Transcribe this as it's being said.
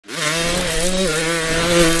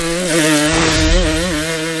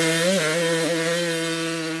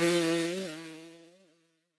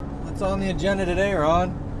agenda today,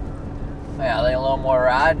 Ron? Yeah, I think a little more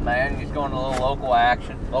riding, man. Just going to a little local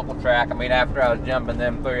action, local track. I mean, after I was jumping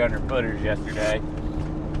them 300 footers yesterday,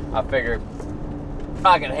 I figured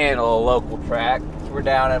I can handle a local track. So we're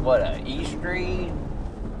down at what, E Street,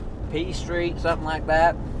 P Street, something like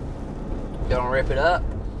that. Gonna rip it up.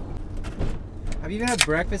 Have you even had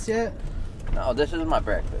breakfast yet? No, this is my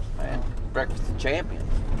breakfast, man. Breakfast of champions.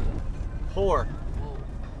 Whore.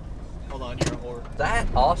 Hold on, you're a whore. Is that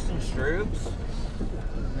Austin Stroops?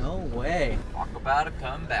 No way. Talk about a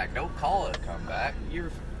comeback. Don't call it a comeback.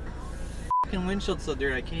 Your fucking windshield's so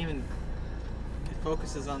dirty. I can't even. It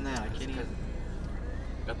focuses on that. I can't even.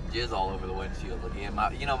 Got the jizz all over the windshield again.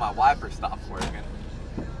 My wiper stopped working.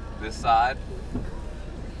 This side.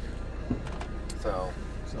 So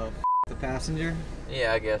The passenger.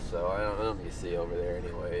 yeah, I guess so. I don't know. Let me see over there,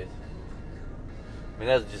 anyways. I mean,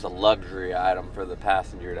 that's just a luxury item for the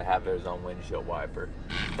passenger to have their own windshield wiper.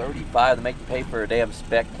 $35 to make you pay for a damn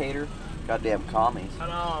spectator. Goddamn commies.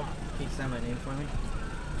 Hello. Can you sign my name for me?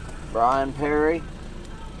 Brian Perry.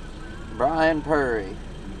 Brian Perry.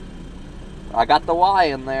 I got the Y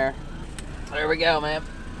in there. There we go, man.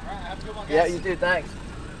 Alright, have a good one, guys. Yeah, you too, thanks.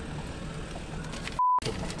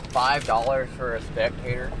 $5 for a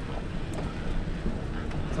spectator.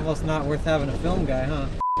 It's almost not worth having a film guy, huh?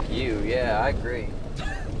 You, yeah, I agree.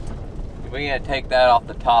 We gotta take that off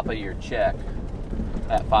the top of your check.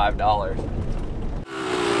 At $5. Yeah,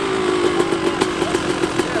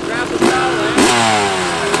 grab the towel, man.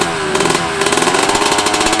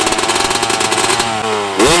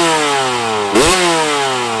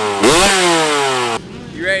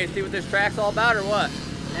 You ready to see what this track's all about or what?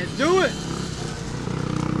 Let's do it!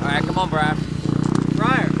 Alright, come on, Brian.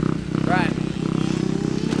 Brian.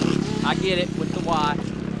 I get it with the Y.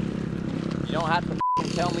 You don't have to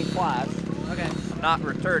tell me twice. Okay. I'm not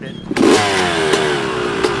retarded.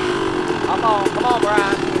 Come on,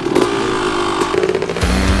 Brian.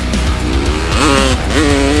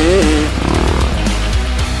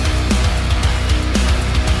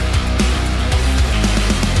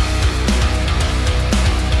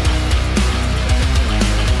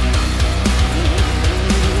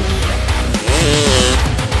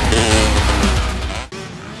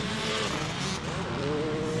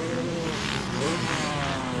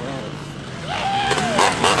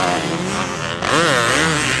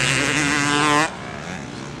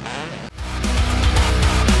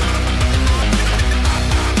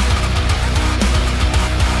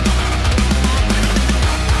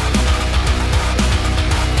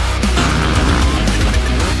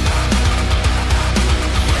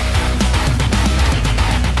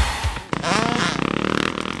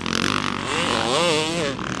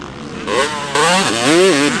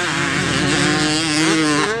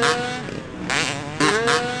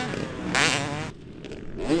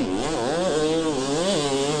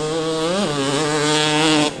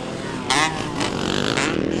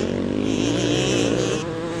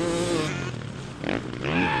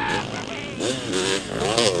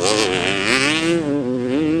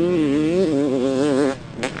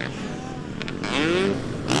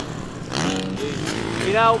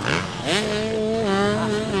 You know,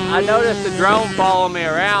 I noticed the drone following me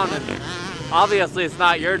around, and obviously it's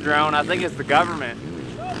not your drone. I think it's the government.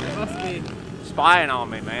 It must be. Spying on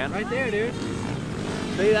me, man. Right there, dude.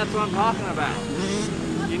 See, that's what I'm talking about.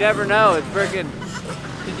 You never know. It's freaking...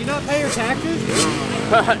 Did you not pay your taxes?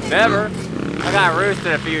 Never. I got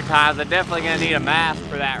roosted a few times. I'm definitely going to need a mask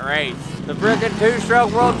for that race. The freaking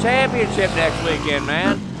two-stroke world championship next weekend,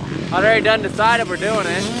 man. I've already done decided we're doing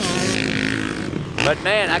it. But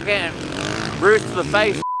man, I can't. Roost to the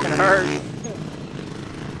face f***ing hurts.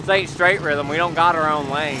 This ain't straight rhythm. We don't got our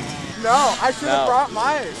own lane. No, I should have brought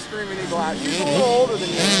my Screaming Eagle out. She's a little older than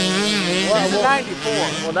you. She's a 94.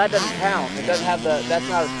 Well, that doesn't count. It doesn't have the. That's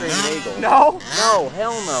not a Screaming Eagle. No? No,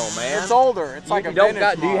 hell no, man. It's older. It's like a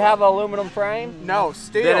vintage Do you have an aluminum frame? No,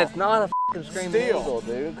 steel. Then it's not a f***ing Screaming Steel. Eagle,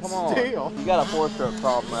 dude. Come on. Steel. You got a 4-stroke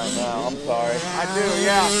problem right now. I'm sorry. I do,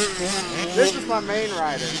 yeah. This is my main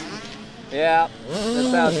rider. Yeah. That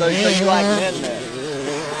sounds so you like men then.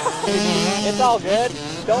 It's all good.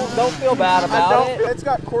 Don't feel bad about it. It's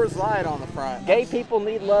got Coors Light on the front. Gay people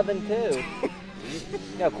need loving too.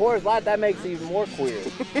 Yeah, Coors Light, that makes you even more queer.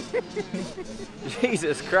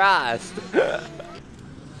 Jesus Christ.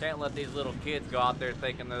 Can't let these little kids go out there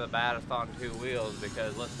thinking they're the baddest on two wheels,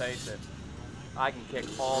 because let's face it, I can kick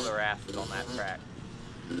all their asses on that track.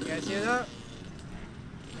 You guys hear that?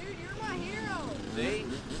 Dude, you're my hero. See?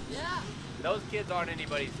 Yeah. Those kids aren't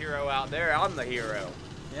anybody's hero out there. I'm the hero.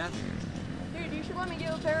 Yeah. Dude, you should let me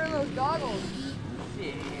get a pair of those goggles.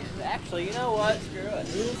 Shit. Actually, you know what? Screw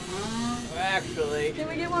it. Actually. Can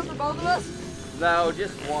we get one for both of us? No,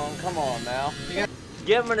 just one. Come on now.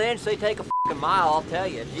 Give them an inch, they take a fucking mile, I'll tell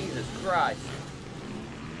you. Jesus Christ.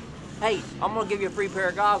 Hey, I'm gonna give you a free pair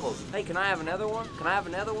of goggles. Hey, can I have another one? Can I have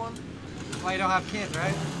another one? Why you don't have kids,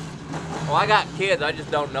 right? Well, I got kids, I just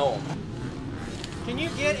don't know them. Can you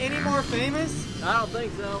get any more famous? I don't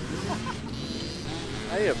think so.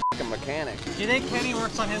 I need a fucking mechanic. Do you think Kenny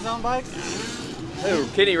works on his own bikes? Who,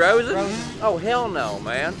 Kenny Rosen? Rosen? Oh, hell no,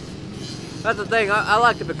 man. That's the thing, I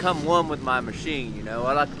like to become one with my machine, you know?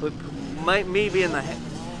 I like to put me be in the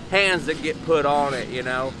hands that get put on it, you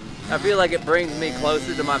know? I feel like it brings me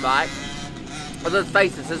closer to my bike. But let's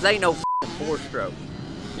face it, this ain't no fucking 4-stroke.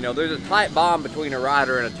 You know, there's a tight bond between a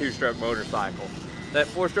rider and a 2-stroke motorcycle that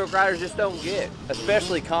 4-stroke riders just don't get,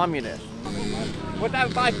 especially communists. What type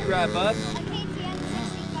of bike you ride, bud? A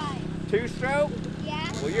KTM 65. 2-stroke? Yeah.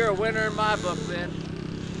 Well, you're a winner in my book then.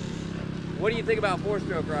 What do you think about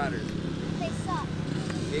 4-stroke riders? They suck.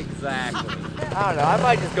 Exactly. I don't know, I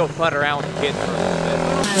might just go putt around with the kids for a little bit.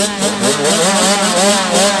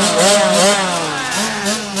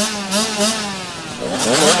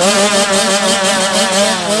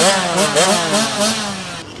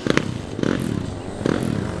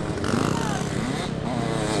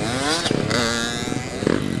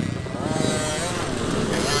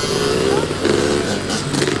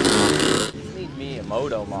 Just need me a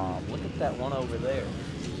moto mom. Look at that one over there.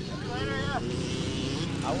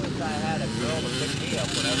 I wish I had a girl to pick me up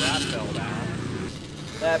whenever I fell down.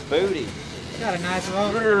 That booty. Got a nice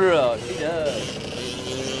motor. She does.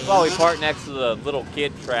 Well, we park next to the little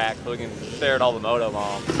kid track so we can stare at all the moto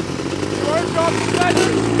moms. You want to chop the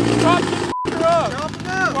session? Chop this f***er up. Chop it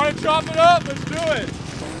up. Want to chop it up? Let's do it.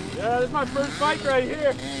 Yeah, this is my first bike right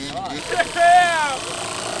here. Right. Yeah!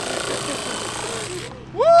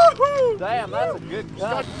 Woohoo! Damn, that's a good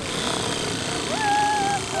cut.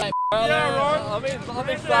 Hey, Yeah, Ron. let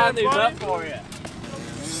me sign these up for you.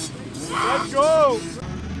 Let's go!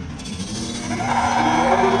 I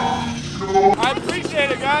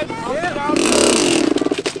appreciate it, guys. I'll get out there.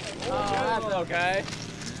 Oh, that's okay.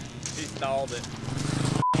 He stalled it.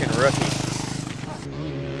 Fucking rookie.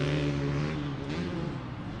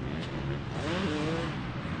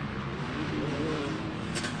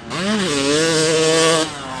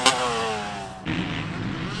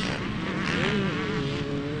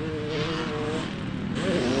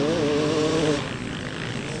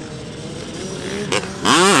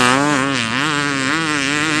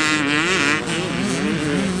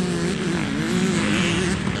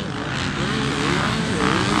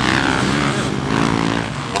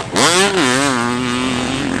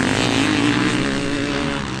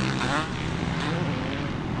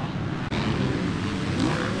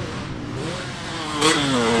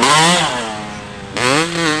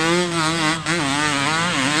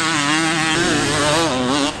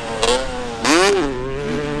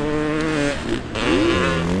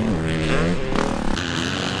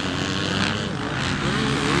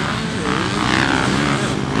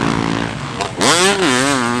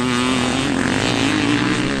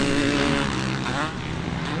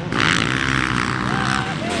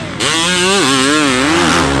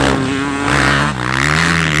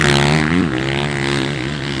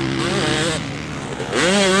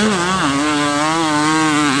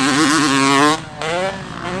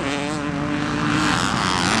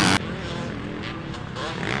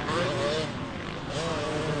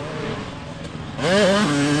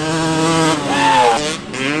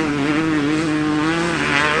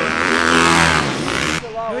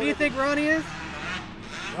 Who do you think Ronnie is?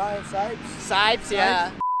 Ryan Sipes. Sipes,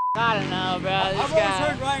 yeah. I don't know, bro. I've This always guy.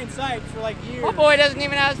 heard Ryan Sipes for like years. My boy doesn't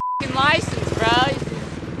even have his f***ing license, bro.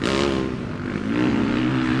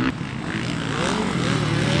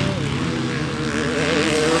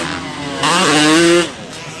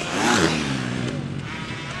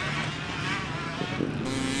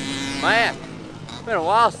 Man, it's been a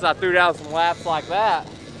while since I threw down some laps like that.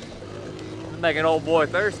 Make an old boy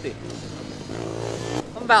thirsty.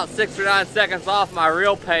 I'm about 6 or 9 seconds off my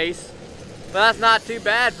real pace, but that's not too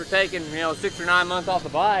bad for taking, 6 or 9 months off the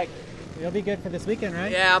bike. You'll be good for this weekend,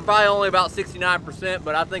 right? Yeah, I'm probably only about 69%,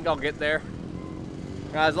 but I think I'll get there.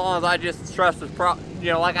 As long as I just trust the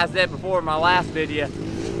like I said before in my last video,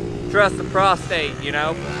 trust the prostate, You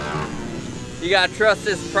gotta trust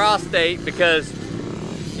this prostate because,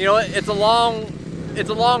 it's a long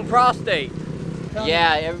prostate.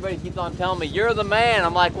 Yeah, everybody keeps on telling me, you're the man.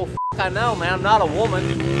 I'm like, well, I know, man, I'm not a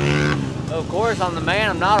woman. Of course, I'm the man,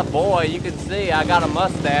 I'm not a boy. You can see I got a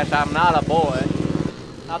mustache, I'm not a boy.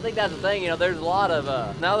 I think that's the thing, there's a lot of,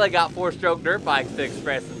 now they got 4-stroke dirt bikes to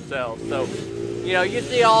express themselves. So You know, you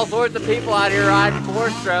see all sorts of people out here riding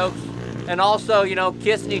 4-strokes and also, you know,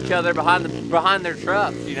 kissing each other behind their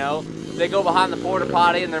trucks, you know. They go behind the porta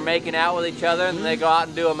potty and they're making out with each other and then they go out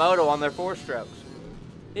and do a moto on their 4-strokes.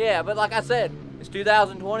 Yeah, but like I said, it's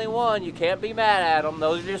 2021, you can't be mad at them.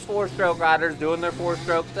 Those are just 4-stroke riders doing their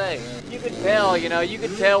 4-stroke thing. You can tell, you know, you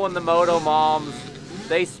can tell when the moto moms,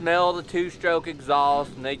 they smell the 2-stroke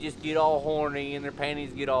exhaust and they just get all horny and their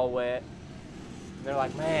panties get all wet. They're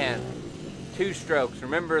like, man, 2-strokes.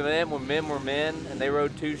 Remember them when men were men and they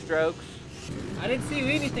rode 2-strokes? I didn't see you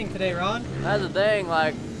eat anything today, Ron. That's the thing,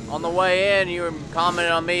 like, on the way in, you were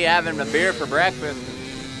commenting on me having a beer for breakfast.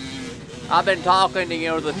 I've been talking to, you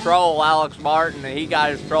know, the troll, Alex Martin, and he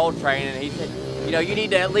got his troll training, and he said, you know, you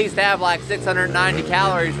need to at least have like 690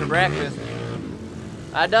 calories for breakfast.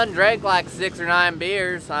 I done drank like 6 or 9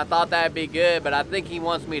 beers, and I thought that'd be good, but I think he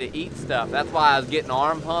wants me to eat stuff. That's why I was getting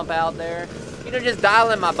arm pump out there. You know, just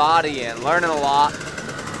dialing my body in, learning a lot.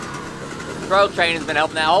 Troll training's been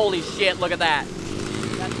helping out. Holy shit, look at that.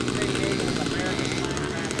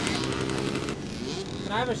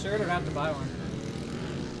 Can I have a shirt or have to buy one?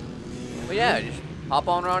 But yeah, just hop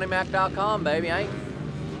on RonnieMac.com, baby.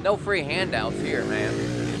 No free handouts here, man.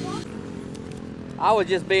 I was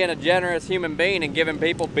just being a generous human being and giving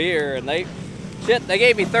people beer, and they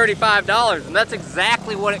gave me $35, and that's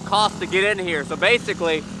exactly what it costs to get in here. So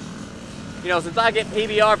basically, you know, since I get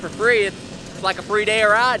PBR for free, it's like a free day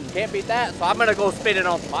of riding. Can't beat that. So I'm gonna go spin it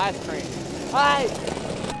on some ice cream. Hi,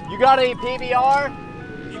 you got any PBR?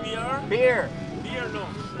 PBR? Beer. Beer, no.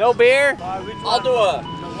 No beer? Which I'll one? do a,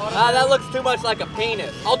 that looks too much like a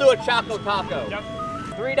penis. I'll do a Choco Taco. Yep.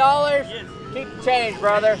 $3? Yes. Keep the change,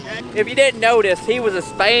 brother. If you didn't notice, he was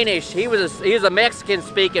a Mexican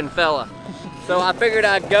speaking fella. So I figured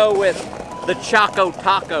I'd go with the Choco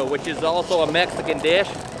Taco, which is also a Mexican dish.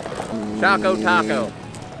 Choco Taco.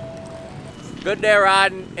 Good day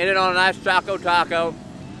riding, ended on a nice Choco Taco.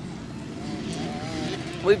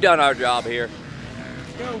 We've done our job here.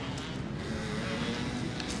 Let's go.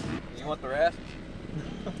 You want the rest?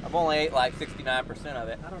 I've only ate like 69% of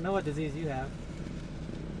it. I don't know what disease you have.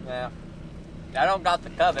 Yeah. I don't got the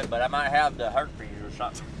covet, but I might have the heart for you or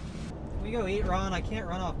something. Can we go eat, Ron? I can't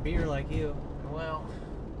run off beer like you. Well,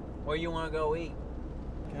 where you want to go eat?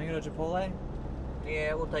 Can I go to Chipotle?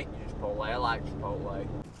 Yeah, we'll take you to Chipotle. I like Chipotle.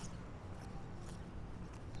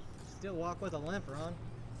 Still walk with a limp, Ron.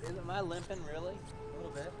 Isn't my limping really? A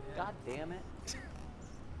little bit. Yeah. God damn it.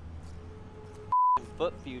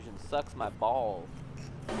 Foot fusion sucks my balls.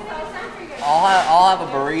 I'll have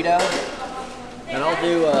a burrito, and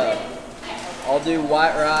I'll do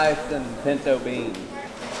white rice and pinto beans.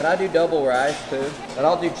 Can I do double rice too? And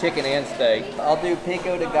I'll do chicken and steak. I'll do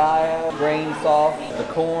pico de gallo, grain sauce, the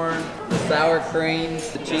corn, the sour cream,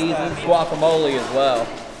 the cheese, and guacamole as well.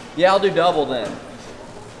 Yeah, I'll do double then,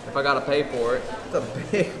 if I gotta pay for it. It's a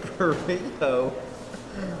big burrito.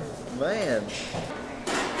 Man.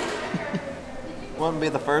 Wouldn't be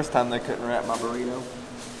the first time they couldn't wrap my burrito.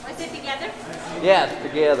 Was it together? Yeah, it's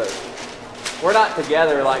together. We're not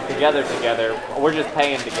together like together. We're just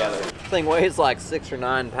paying together. This thing weighs like 6 or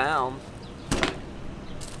 9 pounds.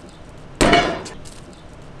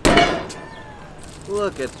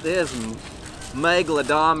 Look at this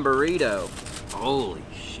Megalodon burrito. Holy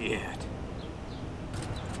shit.